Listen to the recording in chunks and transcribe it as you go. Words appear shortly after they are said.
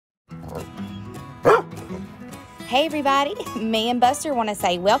Hey everybody, me and Buster want to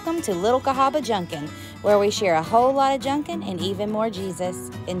say welcome to Little Cahaba Junkin, where we share a whole lot of Junkin and even more Jesus.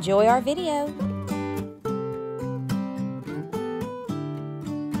 Enjoy our video.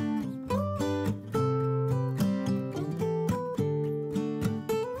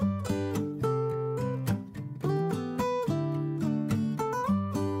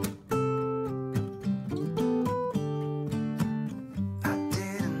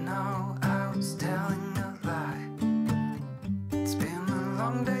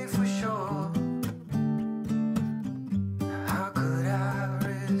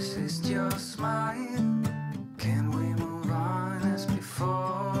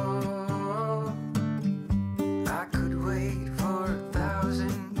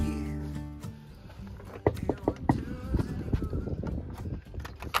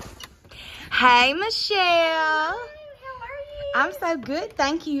 Hey, Michelle. Hi, how are you? I'm so good.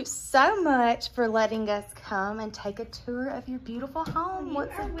 Thank you so much for letting us come and take a tour of your beautiful home. You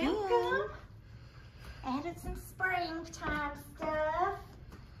Once are again. welcome. Added some springtime stuff.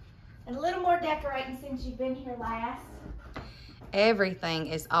 And a little more decorating since you've been here last. Everything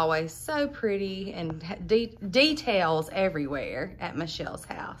is always so pretty and details everywhere at Michelle's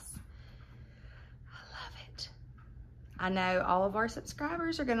house. I know all of our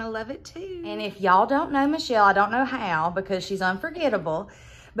subscribers are gonna love it too. And if y'all don't know Michelle, I don't know how because she's unforgettable,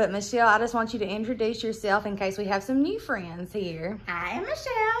 but Michelle, I just want you to introduce yourself in case we have some new friends here. I am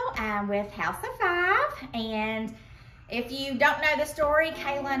Michelle. I'm with House of Five, and if you don't know the story,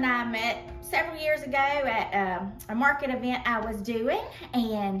 Kayla and I met several years ago at a market event I was doing,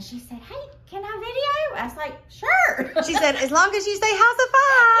 and she said, "Hey, can I video?" I was like, "Sure." She said, "As long as you say House of Five."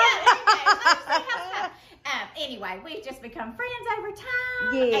 Yeah, there you go. As long as you say House of Five. Anyway, we've just become friends over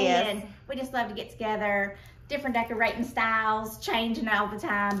time. Yes. And we just love to get together, different decorating styles, changing all the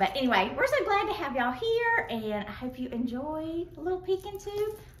time. But anyway, we're so glad to have y'all here, and I hope you enjoy a little peek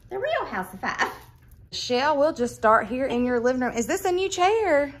into the real House of Five. Michelle, we'll just start here in your living room. Is this a new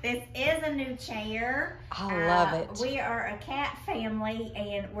chair? This is a new chair. I love it. We are a cat family,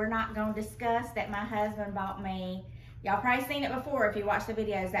 and we're not going to discuss that my husband bought me. Y'all probably seen it before if you watch the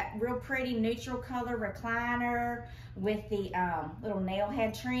videos. That real pretty neutral color recliner with the little nail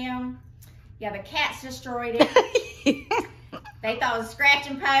head trim. Yeah, the cats destroyed it. They thought it was a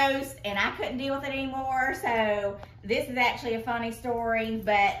scratching post, and I couldn't deal with it anymore. So this is actually a funny story,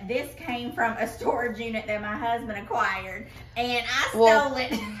 but this came from a storage unit that my husband acquired, and I stole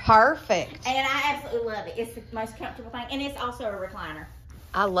it. Perfect. And I absolutely love it. It's the most comfortable thing, and it's also a recliner.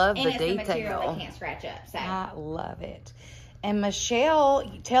 I love the and it's detail. a material they can't scratch up. So I love it. And Michelle,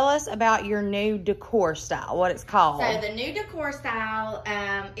 tell us about your new decor style, what it's called. So the new decor style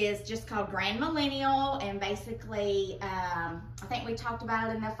is just called Grand Millennial, and basically, I think we talked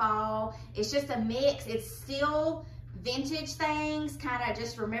about it in the fall. It's just a mix. It's still vintage things, kind of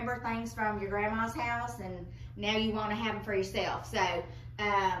just remember things from your grandma's house, and now you want to have them for yourself. So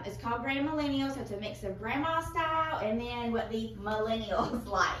it's called Grand Millennial, so it's a mix of grandma style and then what the millennials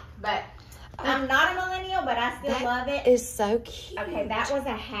like. But I'm not a millennial, but I still love it. It's so cute. Okay, that was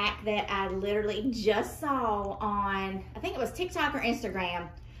a hack that I literally just saw on, I think it was TikTok or Instagram,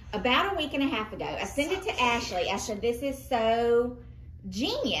 about a week and a half ago. I sent it to Ashley. I said, "This is so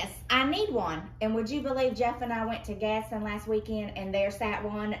genius. I need one." And would you believe Jeff and I went to Gaston last weekend, and there sat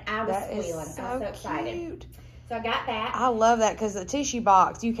one. I was squealing. I was so excited. Cute. So I got that. I love that because the tissue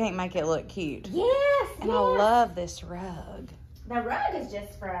box, you can't make it look cute. Yes, And I love this rug. The rug is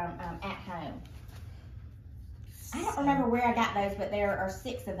just from At Home. I don't remember where I got those, but there are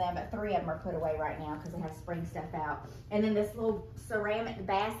 6 of them, but 3 of them are put away right now because they have spring stuff out. And then this little ceramic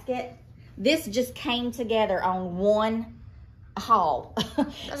basket. This just came together on one haul.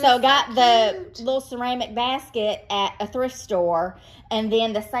 So I got the little ceramic basket at a thrift store, and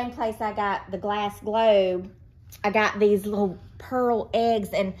then the same place I got the glass globe, I got these little pearl eggs,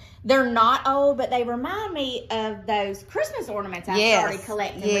 and they're not old, but they remind me of those Christmas ornaments I started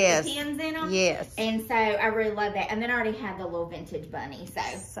collecting with the pins in them. Yes. And so I really love that. And then I already had the little vintage bunny.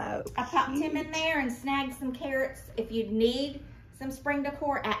 So I popped him in there and snagged some carrots. If you need some spring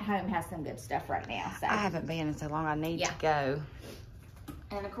decor, At Home has some good stuff right now. So I haven't been in so long. I need to go.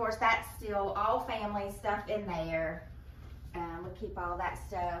 And of course, that's still all family stuff in there. We keep all that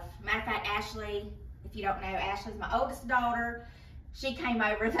stuff. Matter of fact, Ashley, if you don't know, Ashley's my oldest daughter. She came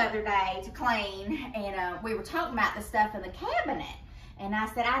over the other day to clean, and we were talking about the stuff in the cabinet. And I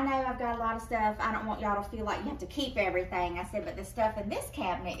said, "I know I've got a lot of stuff. I don't want y'all to feel like you have to keep everything." I said, "But the stuff in this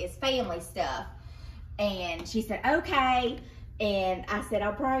cabinet is family stuff." And she said, "Okay." And I said,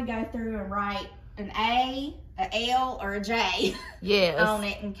 "I'll probably go through and write an A a L or a J yes. on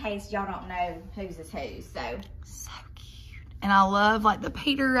it in case y'all don't know whose is whose. So cute. And I love like the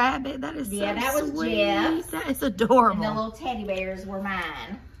Peter Rabbit. That is yeah, so that was sweet. Jeff's. That is adorable. And the little teddy bears were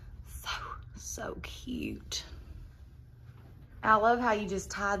mine. So cute. I love how you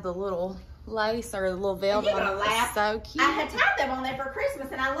just tied the little lace or the little velvet on it. It's so cute. I had tied them on there for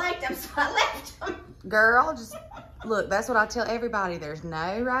Christmas and I liked them, so I left them. Girl, just look, that's what I tell everybody. There's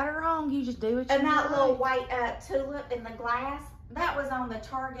no right or wrong. You just do what you And that like. little white tulip in the glass, that was on the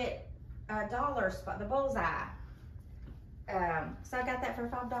Target dollar spot, the bullseye. So I got that for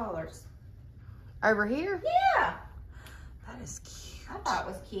 $5. Over here? Yeah. That is cute. I thought it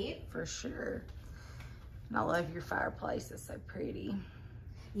was cute. For sure. And I love your fireplace. It's so pretty.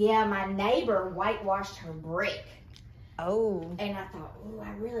 Yeah, my neighbor whitewashed her brick. Oh. And I thought, ooh,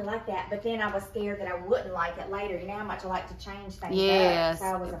 I really like that. But then I was scared that I wouldn't like it later. You know how much I like to change things yes. up. So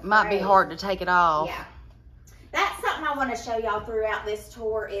I was afraid. Might be hard to take it off. Yeah. That's something I want to show y'all throughout this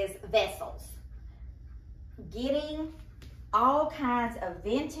tour is vessels. Getting all kinds of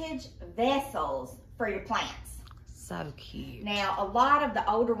vintage vessels for your plants. So cute. Now, a lot of the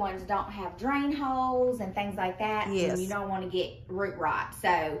older ones don't have drain holes and things like that. Yes. And you don't want to get root rot.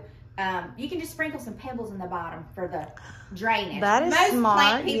 So, you can just sprinkle some pebbles in the bottom for the drainage. That is Most smart.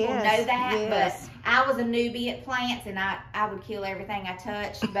 plant people yes. know that, yes. but I was a newbie at plants and I would kill everything I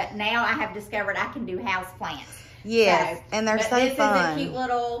touched. But now I have discovered I can do house plants. Yes, So, and they're so this fun. is a cute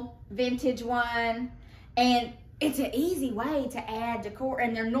little vintage one. And it's an easy way to add decor.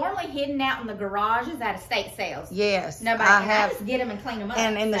 And they're normally hidden out in the garages at estate sales. Yes. Nobody, I just get them and clean them up.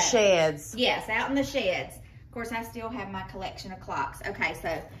 And in the sheds. Yes, out in the sheds. Of course, I still have my collection of clocks. Okay,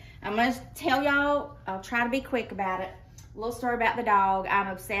 so I'm going to tell y'all, I'll try to be quick about it. A little story about the dog. I'm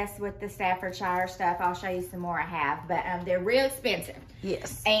obsessed with the Staffordshire stuff. I'll show you some more I have. But they're real expensive.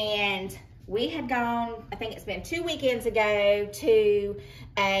 Yes. And we had gone, I think it's been 2 weekends ago, to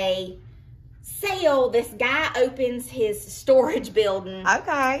a sale. This guy opens his storage building.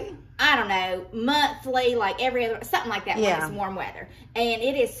 Okay. I don't know, monthly, like every other, something like that when it's warm weather. And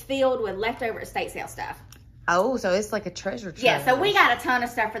it is filled with leftover estate sale stuff. Oh, so it's like a treasure chest. Yeah, so we got a ton of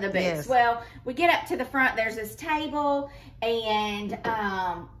stuff for the booths. Yes. Well, we get up to the front, there's this table and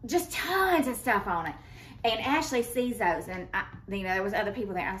just tons of stuff on it. And Ashley sees those, and you know, there was other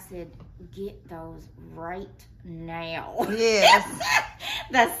people there. I said, get those right now. Yes.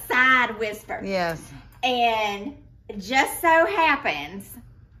 The side whisper. Yes. And just so happens,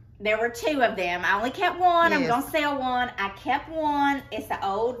 there were 2 of them. I only kept one. Yes. I'm going to sell one. I kept one. It's the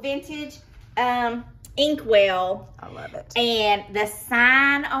old vintage inkwell. I love it. And the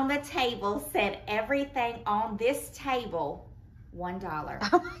sign on the table said everything on this table, $1.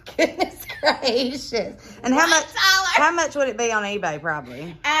 Oh my goodness gracious! And how much would it be on eBay?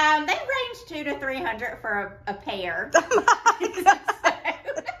 Probably. They range $200 to $300 for a pair. Oh my God.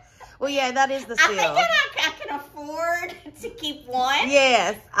 Well, yeah, that is the steal. I think I can afford to keep one.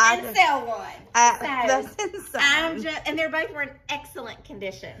 Yes, and sell one. That's insane. And they're both were in excellent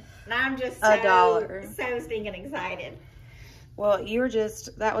condition. And I'm just $1. so stinking excited. Well,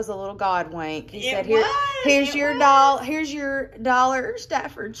 that was a little God wink. He said, was, here's your $1. Here's your $1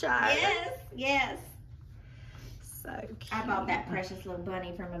 Staffordshire. Yes. So cute. I bought that precious little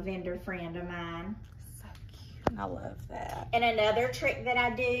bunny from a vendor friend of mine. So cute. I love that. And another trick that I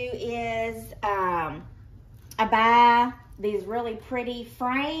do is I buy these really pretty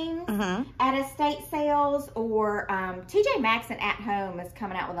frames at estate sales, or TJ Maxx and At Home is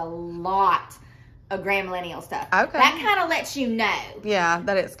coming out with a lot of Grand Millennial stuff. Okay. That kind of lets you know. Yeah,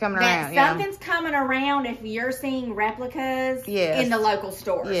 that it's coming around. That something's coming around if you're seeing replicas in the local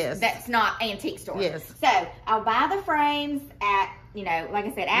stores. Yes. That's not antique stores. Yes. So I'll buy the frames at, you know, like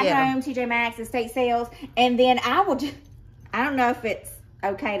I said, At Home, TJ Maxx, estate sales, and then I will just, I don't know if it's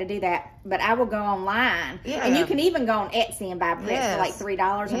okay to do that, but I will go online. Yeah. And you can even go on Etsy and buy prints for like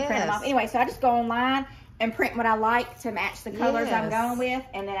 $3 and print them off. Anyway, so I just go online and print what I like to match the colors I'm going with,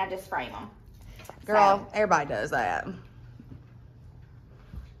 and then I just frame them. Girl, everybody does that.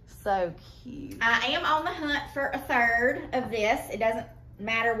 So cute. I am on the hunt for a third of this. It doesn't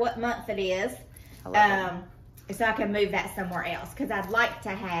matter what month it is. I love it. So I can move that somewhere else, because I'd like to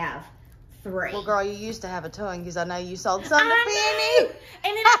have 3. Well, girl, you used to have a ton, because I know you sold some to Penny.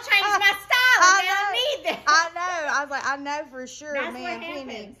 And then I changed my style, and now I need them. I know. I was like, I know for sure That's me what and Penny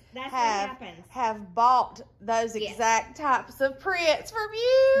happens. That's what happens. have bought those exact types of prints from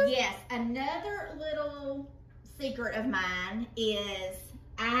you. Yes. Another little secret of mine is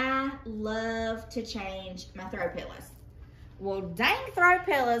I love to change my throw pillows. Well, dang, throw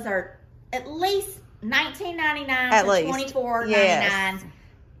pillows are at least $19.99 to $24.99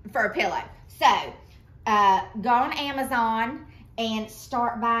 for a pillow. So go on Amazon and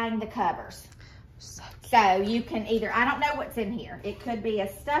start buying the covers. So you can either, I don't know what's in here. It could be a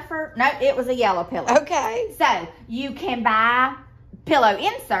stuffer. No, it was a yellow pillow. Okay. So you can buy pillow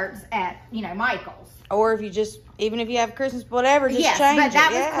inserts at, you know, Michael's. Or if you just, even if you have Christmas, whatever, just change it. Yes, but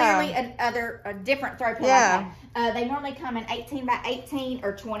that was clearly a different throw pillow. Yeah. They normally come in 18 by 18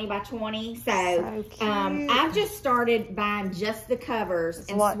 or 20 by 20. So cute. I've just started buying just the covers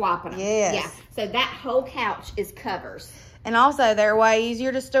and swapping them. Yes. Yeah. So that whole couch is covers. And also, they're way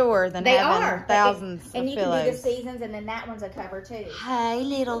easier to store than having thousands of and you pillows. can do the seasons, and then that one's a cover too. Hey,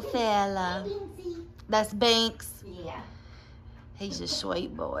 little fella. That's Binks. Yeah. He's a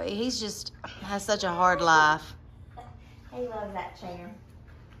sweet boy. He's just has such a hard life. He loves that chair.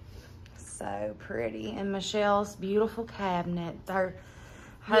 So pretty. And Michelle's beautiful cabinet. Her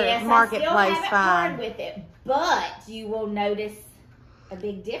Yes, marketplace I still haven't find. played with it, but you will notice a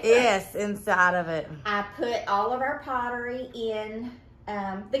big difference. Yes, inside of it. I put all of our pottery in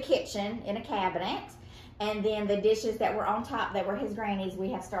the kitchen in a cabinet, and then the dishes that were on top that were his granny's we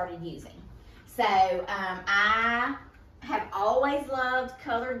have started using. So I have always loved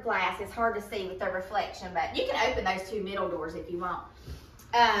colored glass. It's hard to see with the reflection, but you can open those two middle doors if you want.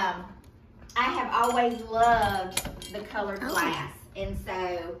 I have always loved the colored glass, and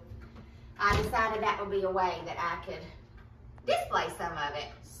so I decided that would be a way that I could display some of it.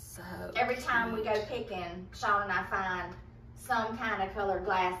 So every time we go picking, Sean and I find some kind of colored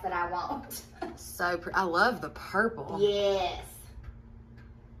glass that I want. So pretty. I love the purple. Yes.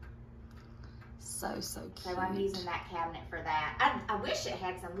 So cute. So I'm using that cabinet for that. I wish it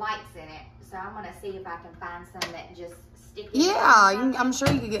had some lights in it, so I'm going to see if I can find some that just stick in. Yeah, I'm sure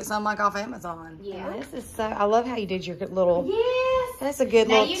you could get some like off Amazon. Yeah. This is so, I love how you did your little, Yes. that's a good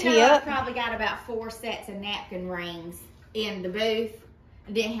Now, little you tip. know I've probably got about 4 sets of napkin rings in the booth.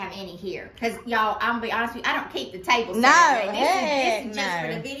 I didn't have any here. Because, y'all, I'm going to be honest with you, I don't keep the table set. No, This is just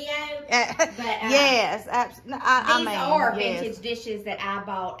for the video. But, yes, absolutely. These are vintage dishes that I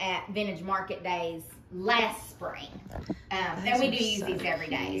bought at Vintage Market Days last spring. And we do use these every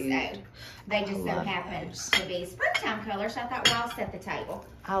day, so they just so happen to be springtime colors. So I thought, well, I'll set the table.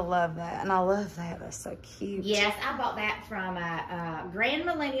 I love that, and I love that. That's so cute. Yes, I bought that from a Grand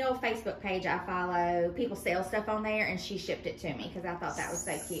Millennial Facebook page I follow. People sell stuff on there, and she shipped it to me because I thought that was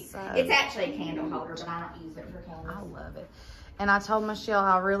so cute. It's actually a candle holder, but I don't use it for candles. I love it. And I told Michelle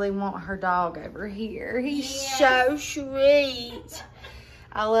I really want her dog over here. He's so sweet.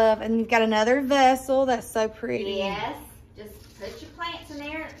 I love, and you've got another vessel that's so pretty. Yes, just put your plants in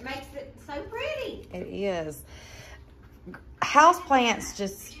there. It makes it so pretty. It is. House plants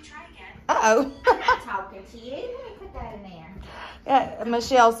just. Uh-oh. I'm not talking to you. Let me put that in there.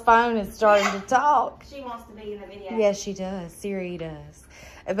 Michelle's phone is starting to talk. She wants to be in the video. Yes, she does. Siri does.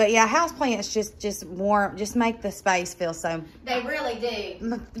 But yeah, house plants just warm, just make the space feel so. They really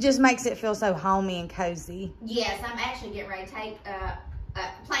do. Just makes it feel so homey and cozy. Yes, I'm actually getting ready to take a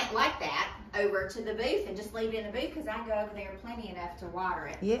plant like that over to the booth and just leave it in the booth because I go over there plenty enough to water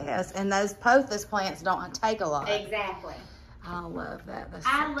it. Yes, and those pothos plants don't take a lot. Exactly. I love that. That's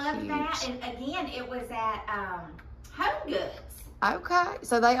I so love cute. that, and again, it was at Home Goods. Okay,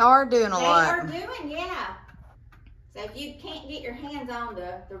 so they are doing a lot. They are doing, yeah. So if you can't get your hands on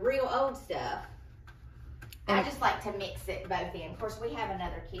the real old stuff, I just like to mix it both in. Of course, we have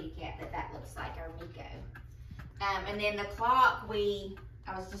another kitty cat that looks like our Miko. And then the clock,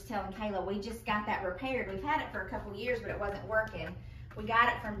 I was just telling Kayla, we just got that repaired. We've had it for a couple years, but it wasn't working. We got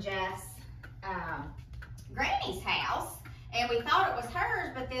it from Jeff's granny's house, and we thought it was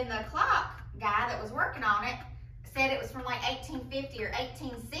hers, but then the clock guy that was working on it said it was from like 1850 or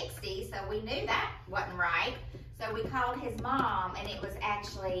 1860, so we knew that wasn't right. So we called his mom, and it was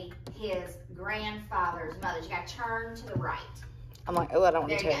actually his grandfather's mother's. You got to turn to the right. I'm like, oh, I don't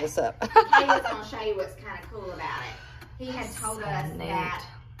want to tear this up. Kayla's going to show you what's kind of cool about it. He had told us that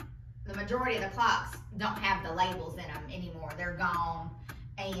the majority of the clocks don't have the labels in them anymore. They're gone,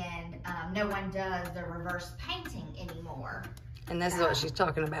 and no one does the reverse painting anymore. And this is what she's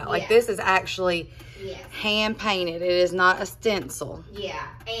talking about. Like, this is actually hand painted. It is not a stencil. Yeah,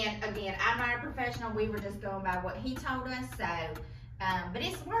 and again, I'm not a professional. We were just going by what he told us. So, but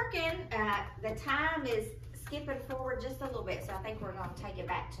it's working. The time is skipping forward just a little bit, so I think we're going to take it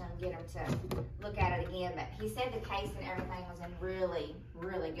back to him, get him to look at it again. But he said the case and everything was in really,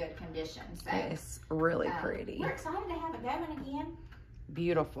 really good condition. So it's really pretty. We're excited to have it going again.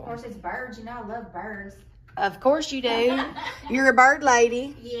 Beautiful. Of course, it's birds. You know, I love birds. Of course you do. You're a bird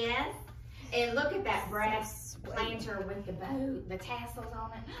lady. Yes. And look at that brass planter with the bow, the tassels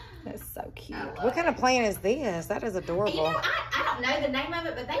on it. That's so cute. What kind of plant is this? That is adorable. You know, I don't know the name of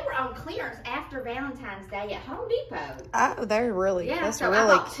it, but they were on clearance after Valentine's Day at Home Depot. Oh, they're really, that's so really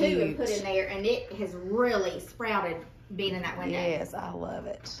I bought cute. 2 and put in there, and it has really sprouted being in that window. Yes, I love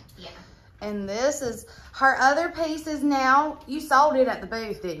it. Yeah. And this is her other pieces now. You sold it at the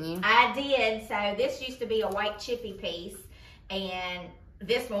booth, didn't you? I did. So this used to be a white chippy piece, and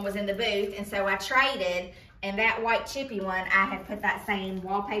this one was in the booth, and so I traded, and that white chippy one, I had put that same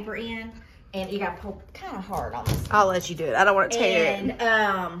wallpaper in, and you got to pull kind of hard on this. I'll let you do it. I don't want to tear it.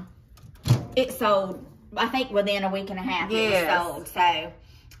 And it sold, I think, within a week and a half. It was sold. So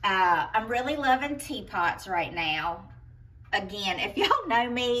I'm really loving teapots right now. Again, if y'all know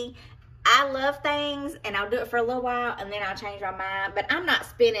me, I love things, and I'll do it for a little while, and then I'll change my mind. But I'm not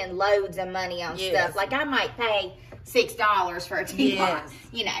spending loads of money on stuff. Like, I might pay $6 for a teapot,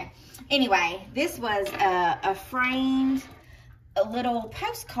 you know. Anyway, this was a framed little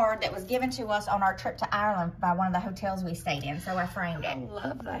postcard that was given to us on our trip to Ireland by one of the hotels we stayed in, so I framed it. I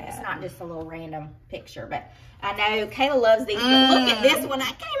love that. It's not just a little random picture, but I know Kayla loves these. But look at this one. I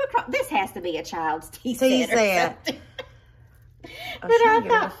came across. This has to be a child's tea set or something. But I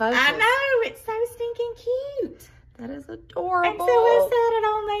thought, I know, it's so stinking cute. That is adorable. And so I set it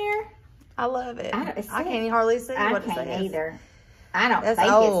on there. I love it. I can't even hardly see what it says. I can't either. I don't think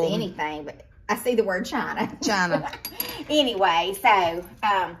it's anything, but I see the word China. China. Anyway, so,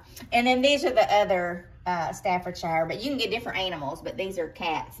 and then these are the other Staffordshire, but you can get different animals, but these are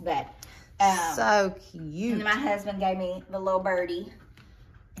cats. But so cute. And my husband gave me the little birdie.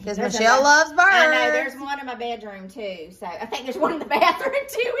 Because Machelle loves birds. I know, there's one in my bedroom too. So I think there's one in the bathroom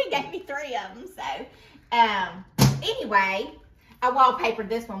too. He gave me 3 of them. So anyway, I wallpapered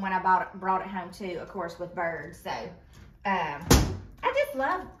this one when I brought it home too, of course, with birds. So I just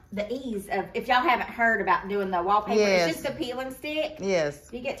love the ease of, if y'all haven't heard about doing the wallpaper, it's just a peel and stick. Yes.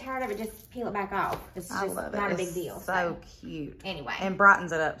 If you get tired of it, just peel it back off. It's just not a big deal. So cute. Anyway. And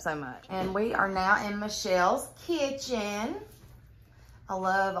brightens it up so much. And we are now in Michelle's kitchen. I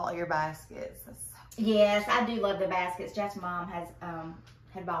love all your baskets. That's so cute. Yes, I do love the baskets. Jeff's mom has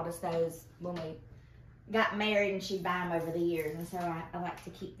had bought us those when we got married, and she'd buy them over the years, and so I like to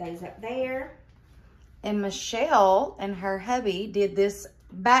keep those up there. And Machelle and her hubby did this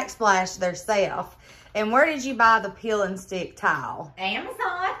backsplash themselves. And where did you buy the peel and stick tile?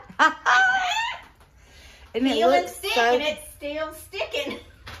 Amazon. And peel and stick, and it's still sticking.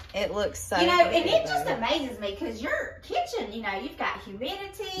 It looks so good, and it though. just amazes me because your kitchen, you know, you've got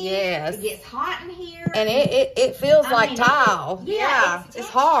humidity. Yes. It gets hot in here. And it feels like tile. It's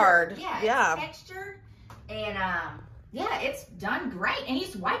hard. Yeah. It's textured. And yeah, it's done great. And you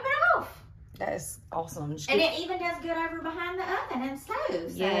just wipe it off. That is awesome. And it even does good over behind the oven and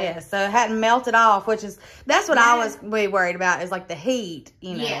stove. So. Yeah, so it hadn't melted off, which is, that's what I was really worried about, is like the heat,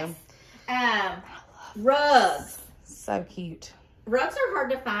 you know. Yes. Rugs. So cute. Rugs are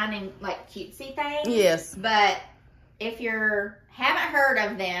hard to find in like cutesy things. Yes. But if you haven't heard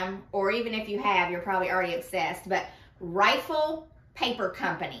of them, or even if you have, you're probably already obsessed. But Rifle Paper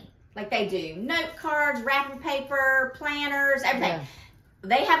Company, like they do note cards, wrapping paper, planners, everything. Yeah.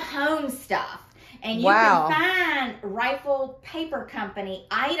 They have home stuff. And you can find Rifle Paper Company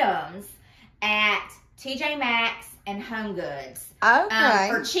items at TJ Maxx and Home Goods. Okay.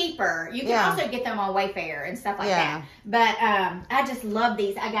 For cheaper. You can also get them on Wayfair and stuff like that. But I just love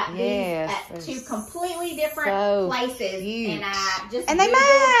these. I got these at 2 completely different places. Cute. And I just they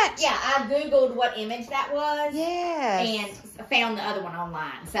match. Yeah, I Googled what image that was. Yes. And found the other one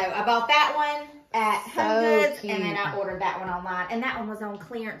online. So I bought that one at Home Goods, and then I ordered that one online. And that one was on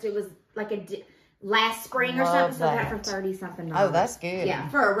clearance. It was like last spring or something. So I got for $30-something. Oh, that's good. Yeah,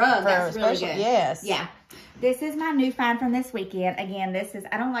 for a rug, that's really good. Yes. Yeah. This is my new find from this weekend. Again,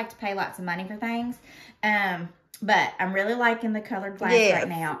 I don't like to pay lots of money for things, but I'm really liking the colored glass right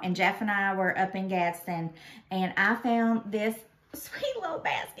now. And Jeff and I were up in Gadsden, and I found this sweet little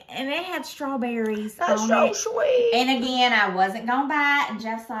basket, and it had strawberries on it. Sweet. And again, I wasn't going to buy it, and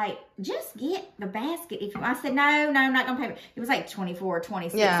Jeff's like, just get the basket. If you, I said, no, I'm not going to pay. It was like $24 or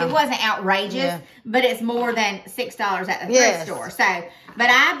 $26. Yeah. It wasn't outrageous, but it's more than $6 at the thrift store. So, but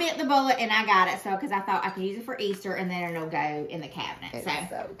I bit the bullet, and I got it, because I thought I could use it for Easter, and then it'll go in the cabinet. It's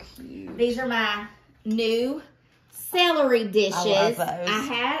so cute. These are my new celery dishes. I love those. I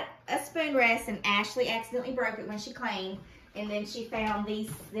had a spoon rest, and Ashley accidentally broke it when she cleaned. And then she found this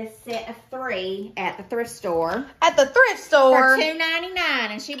set of 3 at the thrift store. At the thrift store? For $2.99,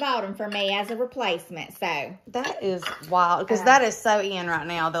 and she bought them for me as a replacement. So that is wild, because that is so in right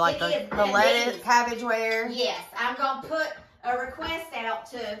now. The lettuce, cabbage ware. Yes, I'm gonna put a request out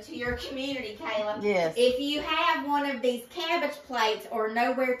to your community, Kayla. Yes. If you have one of these cabbage plates or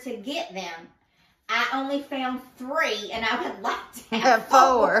know where to get them, I only found 3, and I would like to have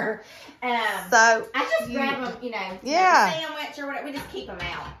 4. So I just grab them, you know, yeah, make a sandwich or whatever. We just keep them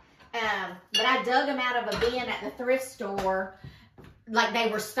out. But I dug them out of a bin at the thrift store, like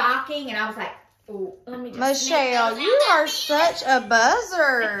they were stocking, and I was like, "Ooh, let me just." Machelle, you are such a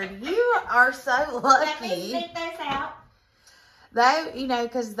buzzard. You are so lucky. Let me sneak those out. They, you know,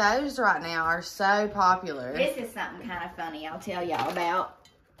 because those right now are so popular. This is something kind of funny I'll tell y'all about.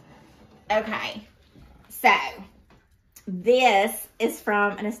 Okay, so this is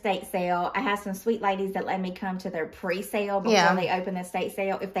from an estate sale. I have some sweet ladies that let me come to their pre-sale before they open the estate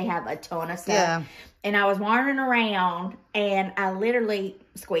sale if they have a ton of stuff. Yeah. And I was wandering around and I literally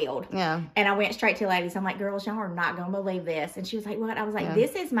squealed. Yeah. And I went straight to ladies. I'm like, girls, y'all are not going to believe this. And she was like, what? I was like,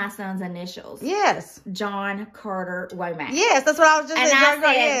 this is my son's initials. Yes. John Carter Womack. Yes, that's what I was just saying. And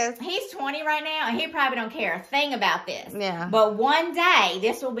I said, he's 20 right now, and he probably don't care a thing about this. Yeah. But one day,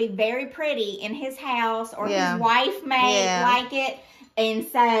 this will be very pretty in his house, or his wife may like it. And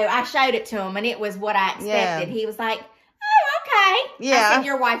so I showed it to him, and it was what I expected. Yeah. He was like, oh, okay. Yeah. I said,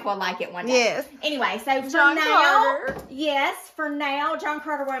 your wife will like it one day. Yes. Anyway, so John Carter. Yes, for now, John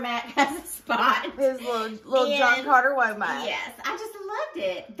Carter Womack has a spot. His little John Carter Womack. Yes, I just loved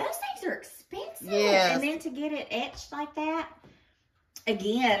it. Those things are expensive. Yes. And then to get it etched like that,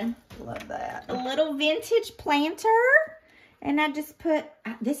 again. Love that. A little vintage planter. And I just put,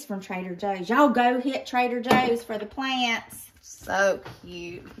 this is from Trader Joe's. Y'all go hit Trader Joe's for the plants. So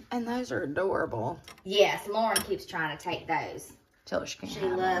cute. And those are adorable. Yes, Lauren keeps trying to take those. Till she can't. She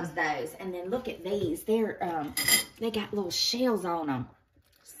loves those. And then look at these. They're they got little shells on them.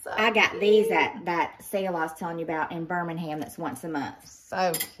 So I got these at that sale I was telling you about in Birmingham that's once a month.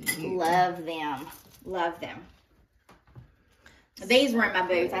 So cute. Love them. Love them. These were in my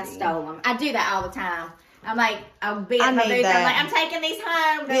booth. I stole them. I do that all the time. I'm like, I'll be at my booth. I'm like, I'm taking these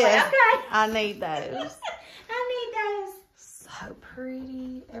home. They're like, okay. I need those. I need those. So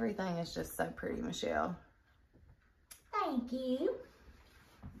pretty. Everything is just so pretty, Machelle. Thank you.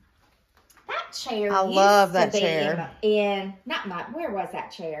 That chair. I love that chair. Where was that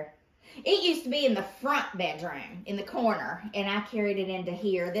chair? It used to be in the front bedroom, in the corner, and I carried it into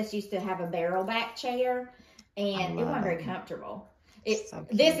here. This used to have a barrel back chair, and it wasn't very comfortable.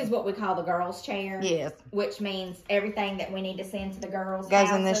 This is what we call the girls' chair. Yes. Which means everything that we need to send to the girls'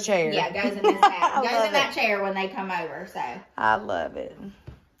 goes in this chair. Yeah, goes in this house. Goes in that chair when they come over. So I love it.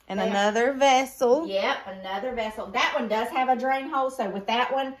 And another vessel. Yep, another vessel. That one does have a drain hole. So with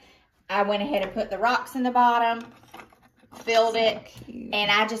that one, I went ahead and put the rocks in the bottom, filled it,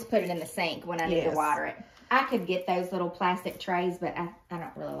 and I just put it in the sink when I need to water it. I could get those little plastic trays, but I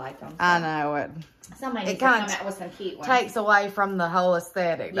don't really like them. So. I know it. Somebody needs to come out with some cute ones. Takes away from the whole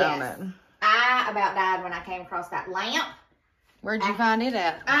aesthetic, don't it? I about died when I came across that lamp. Where'd you find it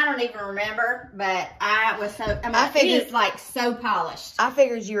at? I don't even remember, but I was so, it is like so polished. I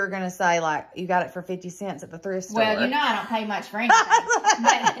figured you were going to say like, you got it for 50 cents at the thrift store. Well, you know I don't pay much for anything.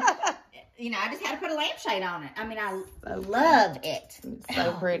 But, you know, I just had to put a lampshade on it. I mean, I love it. It's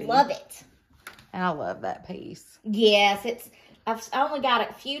so pretty. Love it. And I love that piece. Yes, I've only got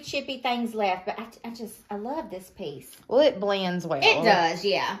a few chippy things left, but I love this piece. Well, it blends well. It does,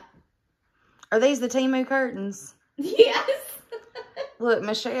 yeah. Are these the Temu curtains? Yes. Look,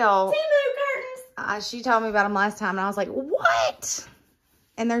 Machelle. Temu curtains. She told me about them last time, and I was like, what?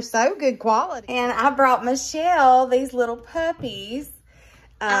 And they're so good quality. And I brought Machelle these little puppies.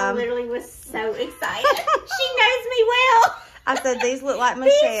 I literally was so excited. She knows me well. I said, these look like Machelle.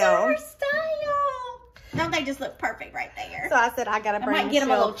 These are her style. Don't they just look perfect right there? So I said, I got to bring Machelle. I might get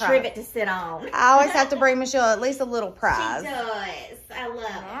them a little trivet to sit on. I always have to bring Machelle at least a little prize. She does. I love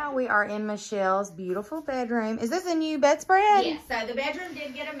it. Now we are in Michelle's beautiful bedroom. Is this a new bedspread? Yes. So the bedroom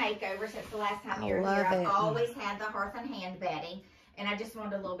did get a makeover since the last time you were here. I've always had the hearth and hand bedding. And I just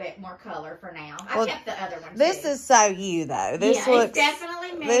wanted a little bit more color for now. I kept the other one too. This is so you, though. This looks, it's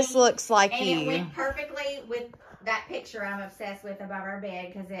definitely me. This looks like you. And it went perfectly with that picture I'm obsessed with above our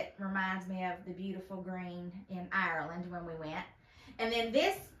bed because it reminds me of the beautiful green in Ireland when we went. And then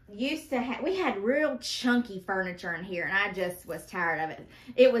this used to have, we had real chunky furniture in here, and I just was tired of it.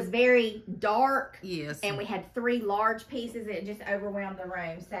 It was very dark. Yes. And we had 3 large pieces. It just overwhelmed the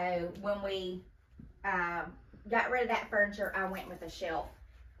room. So when we got rid of that furniture, I went with a shelf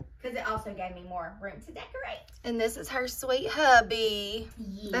because it also gave me more room to decorate. And this is her sweet hubby.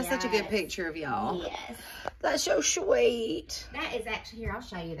 Yes. That's such a good picture of y'all. Yes. That's so sweet. That is actually, here, I'll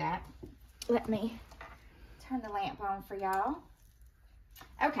show you that. Let me turn the lamp on for y'all.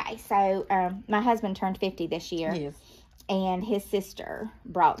 Okay, so my husband turned 50 this year. Yes. and his sister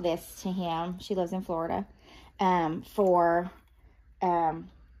brought this to him. She lives in Florida, for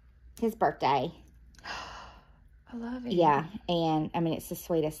his birthday. I love it. Yeah, and I mean, it's the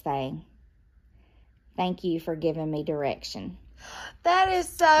sweetest thing. Thank you for giving me direction. That is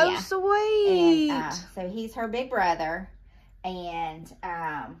so sweet. And, so he's her big brother, and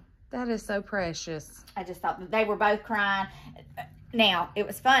that is so precious. I just thought that they were both crying. Now, it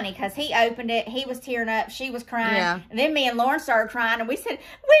was funny because he opened it. He was tearing up. She was crying. Yeah. And then me and Lauren started crying, and we said, we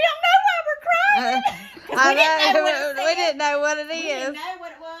don't know why we're crying. I know. We didn't know what it We is. didn't know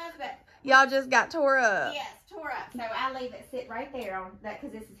what it was, but Y'all just got tore up. yes, tore up. So I leave it sit right there on that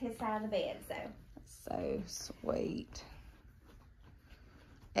because this is his side of the bed. So sweet.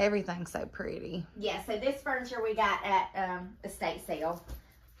 Everything's so pretty. Yeah, so this furniture we got at estate sale.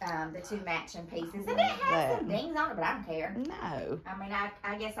 The 2 matching pieces. And it has some dings on it, but I don't care. No. I mean,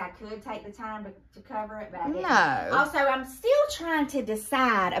 I guess I could take the time to cover it, but I didn't. No. Also, I'm still trying to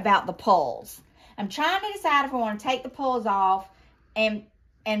decide about the pulls. I'm trying to decide if I want to take the pulls off and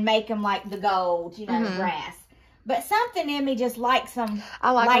make them like the gold, you know, the brass. But something in me just likes them. I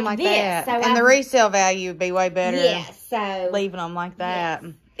like them like this. that. So and the resale value would be way better. Yes, so leaving them like that.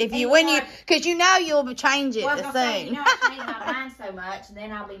 Yes. If And you, you when know, you, because you know you'll change it well, soon. say, you know, I change my mind so much, and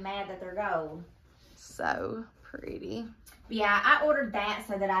then I'll be mad that they're gold. So pretty. Yeah, I ordered that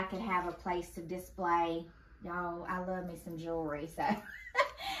so that I could have a place to display. Y'all, I love me some jewelry, so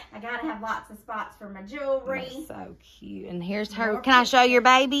I gotta have lots of spots for my jewelry. That's so cute. And here's her. Can I show your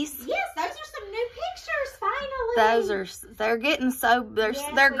babies? Yes, those are some new pictures. Finally, They're getting so they're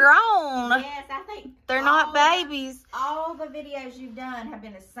Yes, they're grown. Yes, I think They're not babies. All the videos you've done have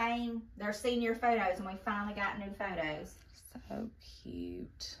been the same. They're senior photos, and we finally got new photos. So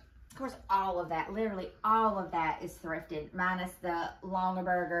cute. Of course, all of that, literally all of that is thrifted, minus the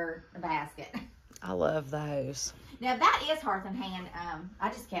Longaberger basket. I love those. Now that is Hearth and Hand. I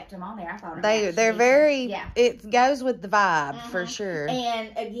just kept them on there. I thought They're very. It goes with the vibe for sure.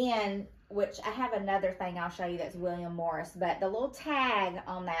 And again, which I have another thing I'll show you that's William Morris, but the little tag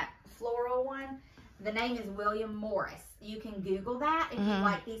on that floral one, the name is William Morris. You can Google that if you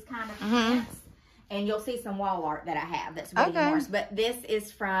like these kind of prints, and you'll see some wall art that I have that's William Morris. But this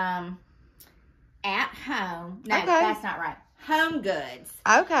is from At Home. No, that's not right. Home Goods.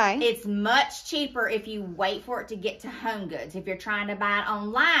 Okay. It's much cheaper if you wait for it to get to Home Goods. If you're trying to buy it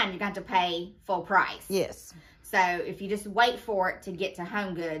online, you're going to pay full price. Yes. So if you just wait for it to get to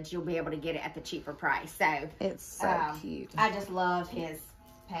Home Goods, you'll be able to get it at the cheaper price. So it's so cute. I just love his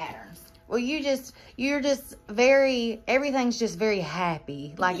patterns. Well, you're just very, everything's just very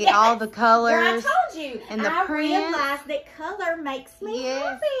happy. Like all the colors. Girl, I told you. And the I print. realized that color makes me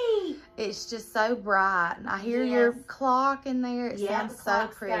happy. It's just so bright. And I hear your clock in there. It sounds so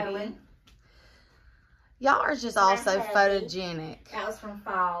pretty. Going. Y'all are just also photogenic. That was from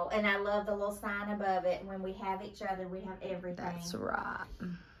fall. And I love the little sign above it. When we have each other, we have everything. That's right.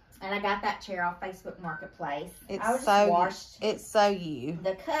 And I got that chair off Facebook Marketplace. It's so washed it's so you.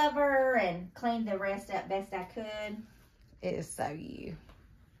 the cover and cleaned the rest up best I could. It is so you.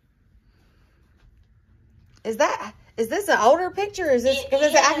 Is this an older picture? Is this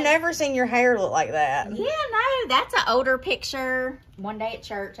because I've never seen your hair look like that? Yeah, no, that's an older picture. One day at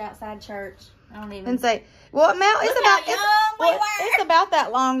church, outside church. I don't even. And say, well, Mel, it's about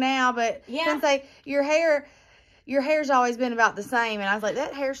that long now, but yeah. And say your hair's always been about the same, and I was like,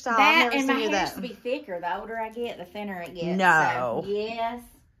 that hairstyle, I've never seen you that. My hair used to be thicker. The older I get, the thinner it gets. No. So, yes.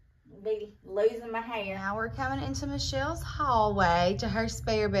 Be losing my hair. Now we're coming into Michelle's hallway to her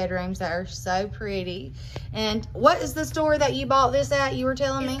spare bedrooms that are so pretty. And what is the store that you bought this at? You were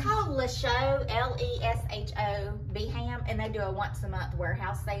telling me? It's called Lesho, Lesho, Beham, and they do a once a month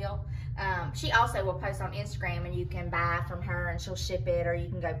warehouse sale. She also will post on Instagram, and you can buy from her, and she'll ship it, or you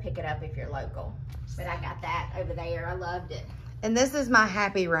can go pick it up if you're local. But I got that over there. I loved it. And this is my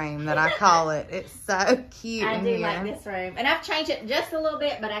happy room that I call it. It's so cute. I do like this room. And I've changed it just a little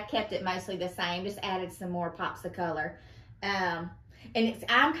bit, but I kept it mostly the same. Just added some more pops of color. And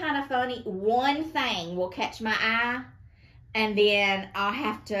I'm kind of funny. One thing will catch my eye, and then I'll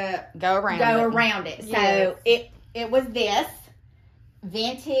have to go around it. Yes. So it was this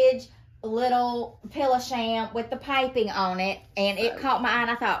vintage little pillow sham with the piping on it, and it caught my eye,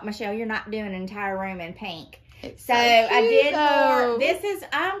 and I thought, Michelle, you're not doing an entire room in pink. So I did more. This is,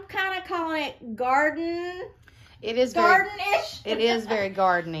 I'm kind of calling it garden. It is garden-ish. It is very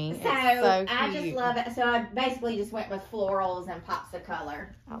gardeny. So I just love it. So I basically just went with florals and pops of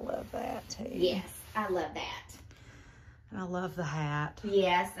color. I love that too. Yes, I love that. And I love the hat.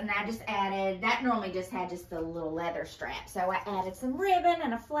 Yes, and I just added, that normally just had just the little leather strap. So I added some ribbon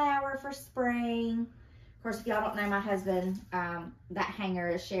and a flower for spring. Of course, if y'all don't know my husband, that hanger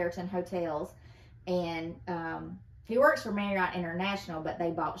is Sheraton Hotels. And he works for Marriott International, but they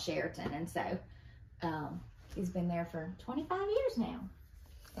bought Sheraton. And so he's been there for 25 years now.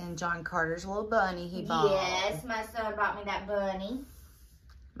 And John Carter's little bunny he bought. Yes, my son bought me that bunny.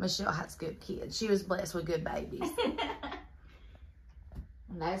 Machelle has good kids. She was blessed with good babies.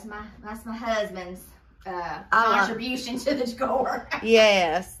 And that's my husband's contribution to the decor.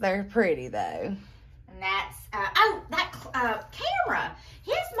 Yes, they're pretty though. And that's camera.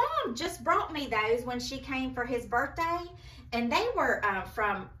 His mom just brought me those when she came for his birthday, and they were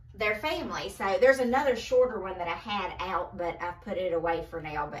from their family. So there's another shorter one that I had out, but I've put it away for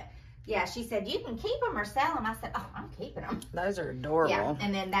now. But yeah, she said, you can keep them or sell them. I said, oh, I'm keeping them. Those are adorable. Yeah,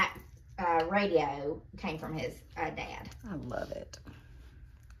 and then that radio came from his dad. I love it.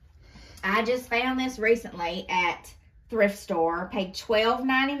 I just found this recently at thrift store. Paid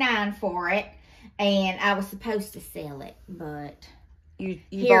 $12.99 for it, and I was supposed to sell it, but you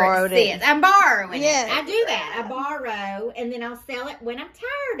borrowed it. I'm borrowing it. I do that. I borrow, and then I'll sell it when I'm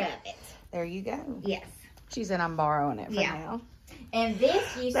tired of it. There you go. Yes. She said I'm borrowing it for now. And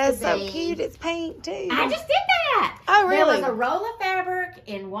this used That's to be... so cute. It's pink, too. I just did that. Oh, really? There was a roll of fabric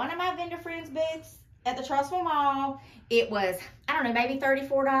in one of my vendor friends' booths at the Charleston Mall. It was, I don't know, maybe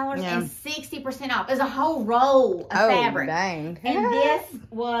 $34 and 60% off. It was a whole roll of fabric. Dang. And this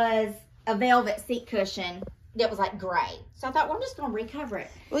was a velvet seat cushion that was like gray. So I thought, well, I'm just going to recover it.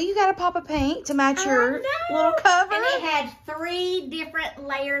 Well, you got to pop a paint to match your little cover. And it had 3 different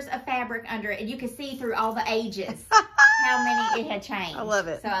layers of fabric under it. And you could see through all the ages how many it had changed. I love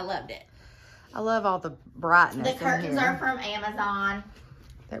it. So I loved it. I love all the brightness. The curtains are from Amazon.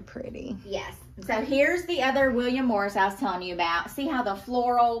 They're pretty. Yes. So here's the other William Morris I was telling you about. See how the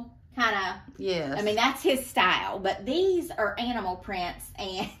floral kind of... Yes. I mean, that's his style. But these are animal prints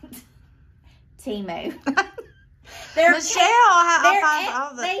and Temu. They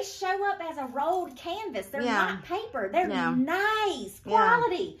show up as a rolled canvas. They're not paper. They're nice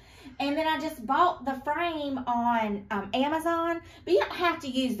quality. And then I just bought the frame on Amazon. But you don't have to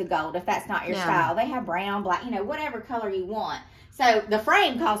use the gold if that's not your style. They have brown, black, whatever color you want. So the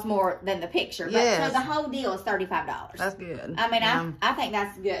frame costs more than the picture. But so the whole deal is $35. That's good. I mean, I think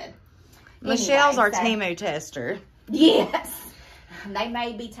that's good. Michelle's our Temu tester. Yes. They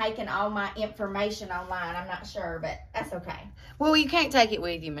may be taking all my information online. I'm not sure, but that's okay. Well, you can't take it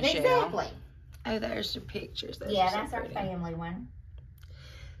with you, Machelle. Exactly. Oh, there's some pictures. That's our family one.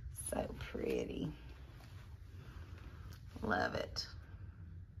 So pretty. Love it.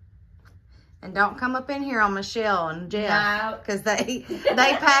 And don't come up in here on Machelle and Jeff. Because they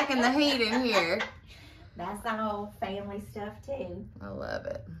packing the heat in here. That's all family stuff, too. I love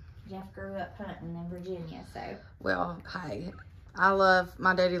it. Jeff grew up hunting in Virginia, so. Well, hey,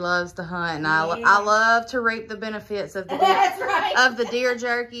 my daddy loves to hunt, and I love to reap the benefits of the of the deer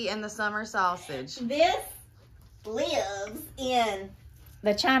jerky and the summer sausage. This lives in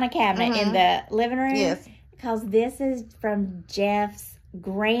the china cabinet in the living room. Yes. Because this is from Jeff's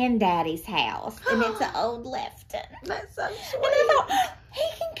granddaddy's house, and it's an old Lefton. That's so sweet. And I thought, he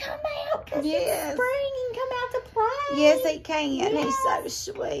can come out because it's spring and come out to play. Yes, he can. Yes. He's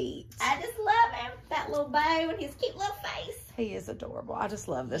so sweet. I just love him. That little bow and his cute little face. He is adorable. I just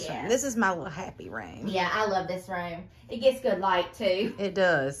love this room. This is my little happy room. Yeah, I love this room. It gets good light, too. It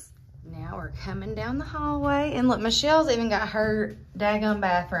does. Now we're coming down the hallway. And look, Michelle's even got her daggone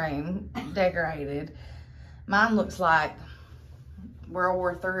bathroom decorated. Mine looks like World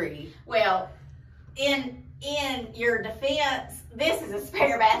War III. Well, in your defense, this is a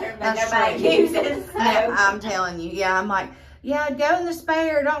spare bathroom that nobody uses. So. I'm telling you. Yeah, I'm like, go in the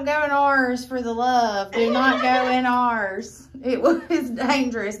spare. Don't go in ours for the love. Do not go in ours. It was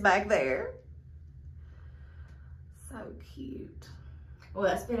dangerous back there. So cute. Well,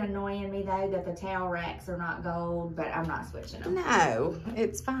 it's been annoying me, though, that the towel racks are not gold, but I'm not switching them. No,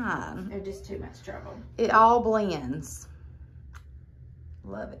 it's fine. They're just too much trouble. It all blends.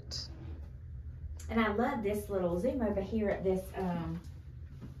 Love it. And I love this little zoom over here at this, I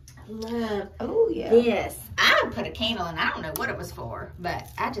love this. I put a candle in. I don't know what it was for, but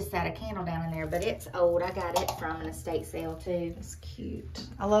I just set a candle down in there, but it's old. I got it from an estate sale, too. It's cute.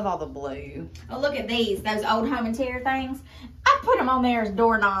 I love all the blue. Oh, look at these old home interior things. I put them on there as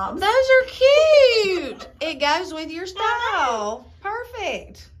doorknobs. Those are cute. It goes with your style.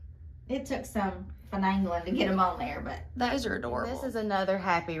 Perfect. It took some finagling to get them on there, but those are adorable. This is another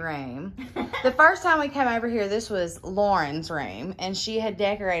happy room. The first time we came over here, this was Lauren's room, and she had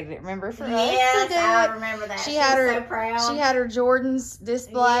decorated it. Remember for us? Yes, I remember that. She was so proud. She had her Jordans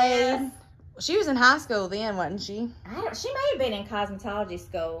displayed. Yes. She was in high school then, wasn't she? She may have been in cosmetology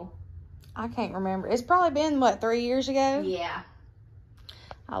school. I can't remember. It's probably been, what, 3 years ago? Yeah.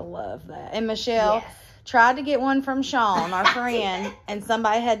 I love that. And Machelle Yes. tried to get one from Sean, our friend, and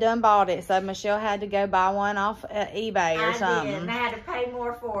somebody had done bought it. So Machelle had to go buy one off eBay or something. I did, and I had to pay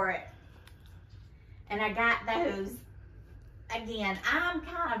more for it. And I got those. Again, I'm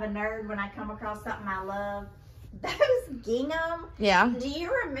kind of a nerd when I come across something I love. Those gingham. Yeah. Do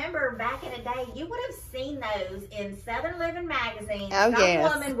you remember back in the day, you would have seen those in Southern Living magazine. Oh, Some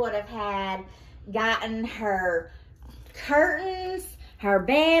yes. woman would have gotten her curtains, her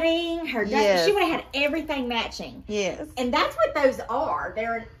bedding, her dusting. Yes. She would have had everything matching. Yes. And that's what those are.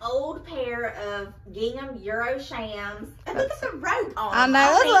 They're an old pair of gingham Euro shams. And look at the rope on I them.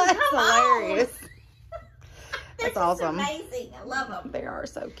 know. That's come on. hilarious. They're That's just awesome. amazing. I love them. They are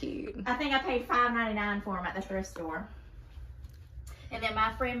so cute. I think I paid $5.99 for them at the thrift store. And then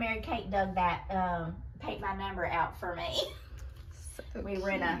my friend Mary Kate dug that, paint my number out for me. So We were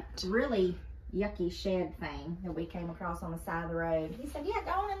in a really yucky shed thing that we came across on the side of the road. He said, yeah,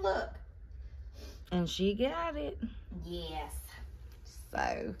 go on and look. And she got it. Yes.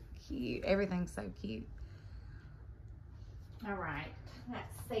 So cute. Everything's so cute. All right.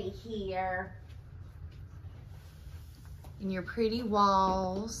 Let's see here. And your pretty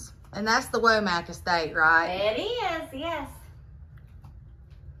walls. And that's the Womack estate, right? It is, yes.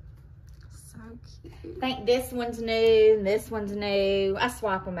 So cute. I think this one's new. This one's new. I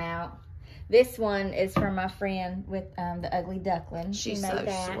swap them out. This one is from my friend with the ugly duckling. She She's made so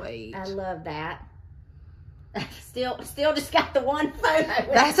that. sweet. I love that. Still just got the one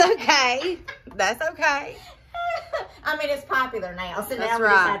photo. That's okay. That's okay. I mean, it's popular now, so now That's we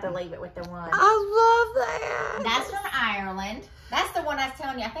just right. have to leave it with the one. I love that. That's from Ireland. That's the one I was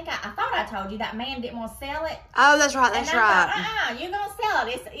telling you. I thought I told you that man didn't want to sell it. Oh, that's right. That's and I right. thought, you're gonna sell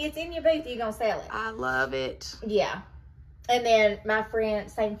it. It's in your booth. You're gonna sell it. I love it. Yeah. And then my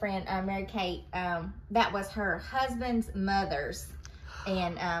friend, same friend, Mary Kate, that was her husband's mother's.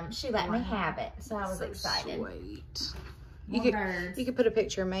 And she let me have it. So I was So excited. Sweet. More birds. You could put a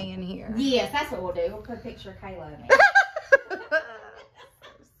picture of me in here. Yes, that's what we'll do. We'll put a picture of Kayla in there. So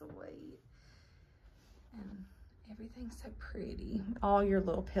sweet. And everything's so pretty. All your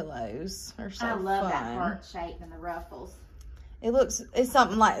little pillows are so I love fun. that heart shape and the ruffles. It's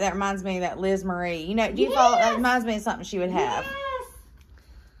something like that. Reminds me of that Liz Marie. You know, do you follow? That reminds me of something she would have.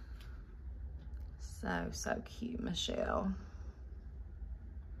 Yes. So cute, Machelle.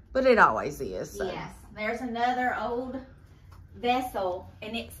 But it always is. So. Yes. There's another old vessel,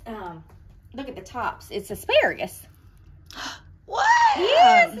 and it's look at the tops. It's asparagus. What?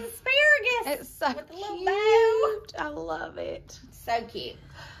 Yes, asparagus. It's so with a little cute. bow. I love it. So cute.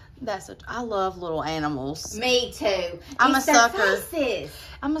 I love little animals. Me too. I'm It's a their sucker. faces.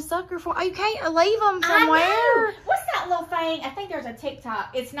 I'm a sucker for. You can't leave them I somewhere. know. What's that little thing? I think there's a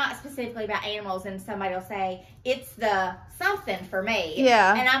TikTok. It's not specifically about animals, and somebody will say it's the something for me.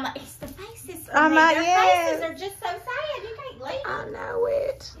 Yeah. And I'm like, it's the faces for I'm me. like, Their yes. faces are just so sad. You can't leave I them. know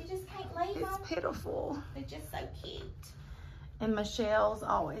it. You just can't leave It's them. pitiful. They're just so cute. And Michelle's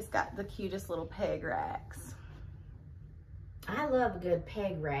always got the cutest little peg racks. I love a good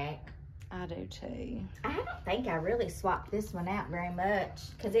peg rack. I do too. I don't think I really swapped this one out very much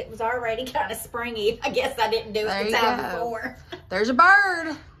because it was already kind of springy. I guess I didn't do There it the you time go. before. There's a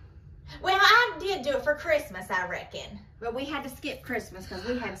bird. Well, I did do it for Christmas, I reckon. But we had to skip Christmas because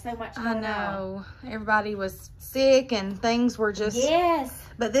we had so much going I on. know. Everybody was sick and things were just... Yes.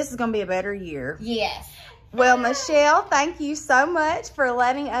 But this is going to be a better year. Yes. Well, Machelle, thank you so much for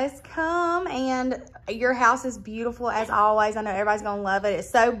letting us come. And your house is beautiful as always. I know everybody's going to love it. It's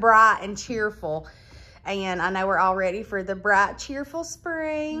so bright and cheerful. And I know we're all ready for the bright, cheerful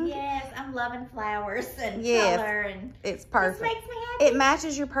spring. Yes, I'm loving flowers and Yes. color. And It's it perfect. makes me happy. It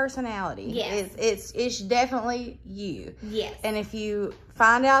matches your personality. Yes. It's definitely you. Yes. And if you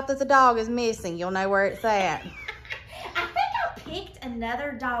find out that the dog is missing, you'll know where it's at. I think I picked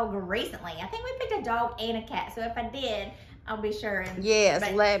another dog recently. I think we picked a dog and a cat. So if I did, I'll be sure. And, Yes,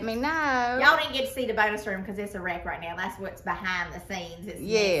 but let me know. y'all didn't get to see the bonus room because it's a wreck right now. That's what's behind the scenes. It's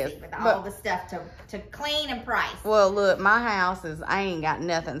Yes, messy with but- all the stuff to clean and price. Well, look, my house I ain't got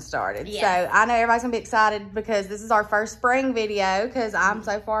nothing started. Yes. So I know everybody's going to be excited because this is our first spring video because I'm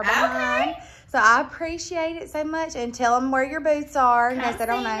so far behind. Okay. So I appreciate it so much. And tell them where your booths are in Come case they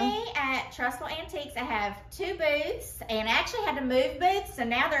don't see know. me at Trustful Antiques. I have 2 booths and I actually had to move booths. So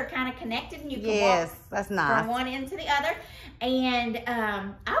now they're kind of connected and you can Yes, walk that's from nice. one end to the other. And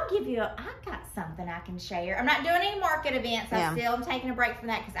I'll give you, I've got something I can share. I'm not doing any market events. I Yeah. still am taking a break from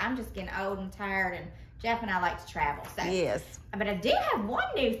that because I'm just getting old and tired and Jeff and I like to travel. So yes. But I do have one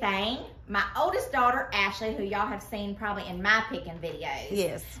new thing. My oldest daughter, Ashley, who y'all have seen probably in my picking videos.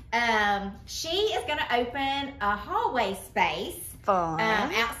 Yes. She is going to open a hallway space. Fun.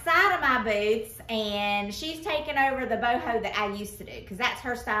 Outside of my booths, and she's taken over the boho that I used to do, because that's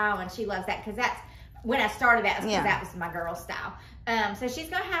her style, and she loves that, because that's when I started that, because that was my girl style. So she's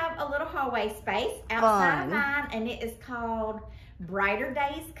going to have a little hallway space outside of mine, and it is called Brighter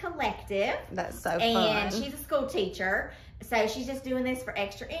Days Collective. That's so fun. And she's a school teacher, so she's just doing this for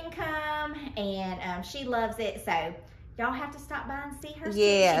extra income, and she loves it. So y'all have to stop by and see her.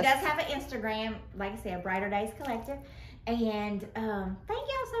 Yes. She does have an Instagram, like I said, Brighter Days Collective. And thank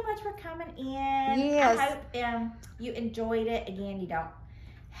y'all so much for coming in. Yes. I hope you enjoyed it. Again, you don't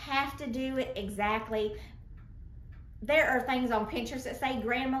have to do it exactly. There are things on Pinterest that say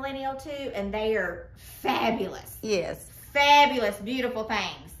Grand Millennial too, and they are fabulous. Yes. Fabulous, beautiful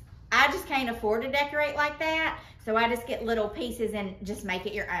things. I just can't afford to decorate like that, so I just get little pieces and just make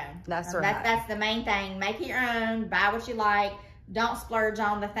it your own. That's right. That's the main thing. Make it your own. Buy what you like. Don't splurge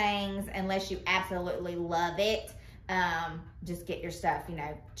on the things unless you absolutely love it. Just get your stuff,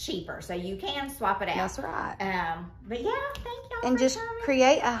 cheaper, so you can swap it out. That's right. But yeah, thank y'all. And just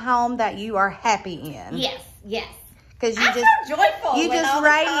create a home that you are happy in. Yes. Because I'm so joyful. You with just all the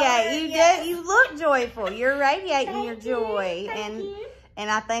radiate. colors. You look joyful. You're radiating your joy. Thank you. And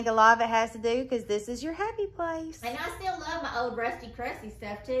I think a lot of it has to do because this is your happy place. And I still love my old rusty crusty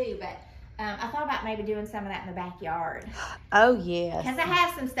stuff too, but I thought about maybe doing some of that in the backyard. Oh, yes. Because I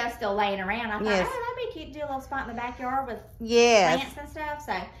have some stuff still laying around. I thought, Yes. oh, that'd be cute to do a little spot in the backyard with Yes. plants and stuff.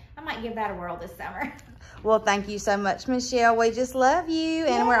 So I might give that a whirl this summer. Well, thank you so much, Michelle. We just love you,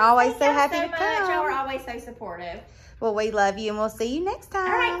 and we're always so happy to come. Y'all are always so supportive. Well, we love you, and we'll see you next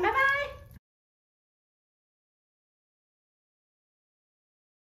time. All right, bye.